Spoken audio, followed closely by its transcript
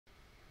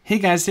Hey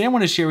guys, today I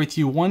want to share with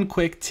you one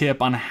quick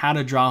tip on how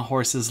to draw a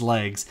horse's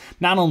legs.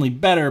 Not only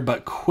better,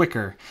 but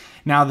quicker.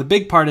 Now the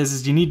big part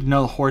is you need to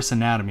know the horse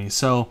anatomy.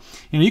 So,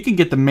 you can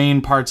get the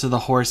main parts of the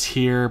horse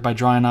here by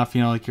drawing off,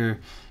 like your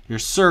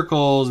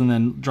circles and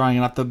then drawing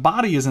it off. The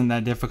body isn't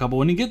that difficult, but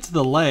when you get to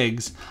the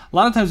legs, a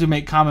lot of times we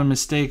make common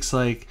mistakes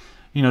like,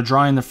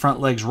 drawing the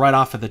front legs right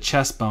off of the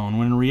chest bone,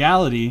 when in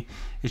reality,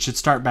 it should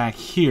start back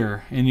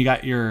here. And you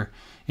got your,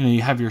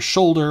 you have your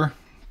shoulder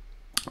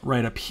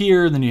right up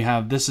here, then you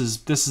have this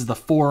is the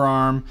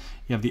forearm,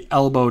 you have the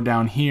elbow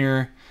down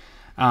here,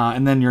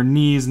 and then your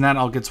knees, and that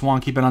all gets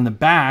wonky. But on the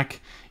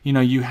back,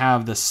 you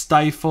have the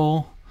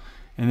stifle,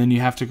 and then you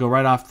have to go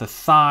right off the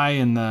thigh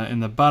and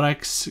the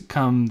buttocks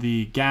come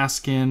the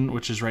gaskin,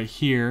 which is right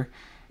here,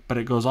 but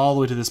it goes all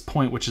the way to this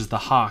point, which is the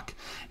hock.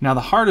 Now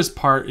the hardest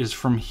part is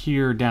from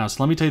here down.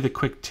 So let me tell you the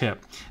quick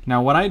tip.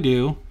 Now what I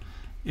do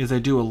is I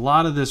do a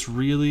lot of this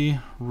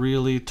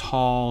really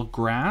tall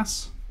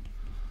grass,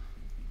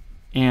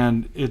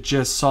 and it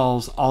just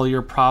solves all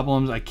your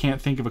problems. I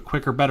can't think of a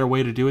quicker, better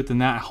way to do it than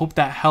that. I hope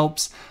that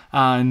helps,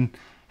 and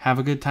have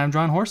a good time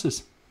drawing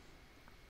horses.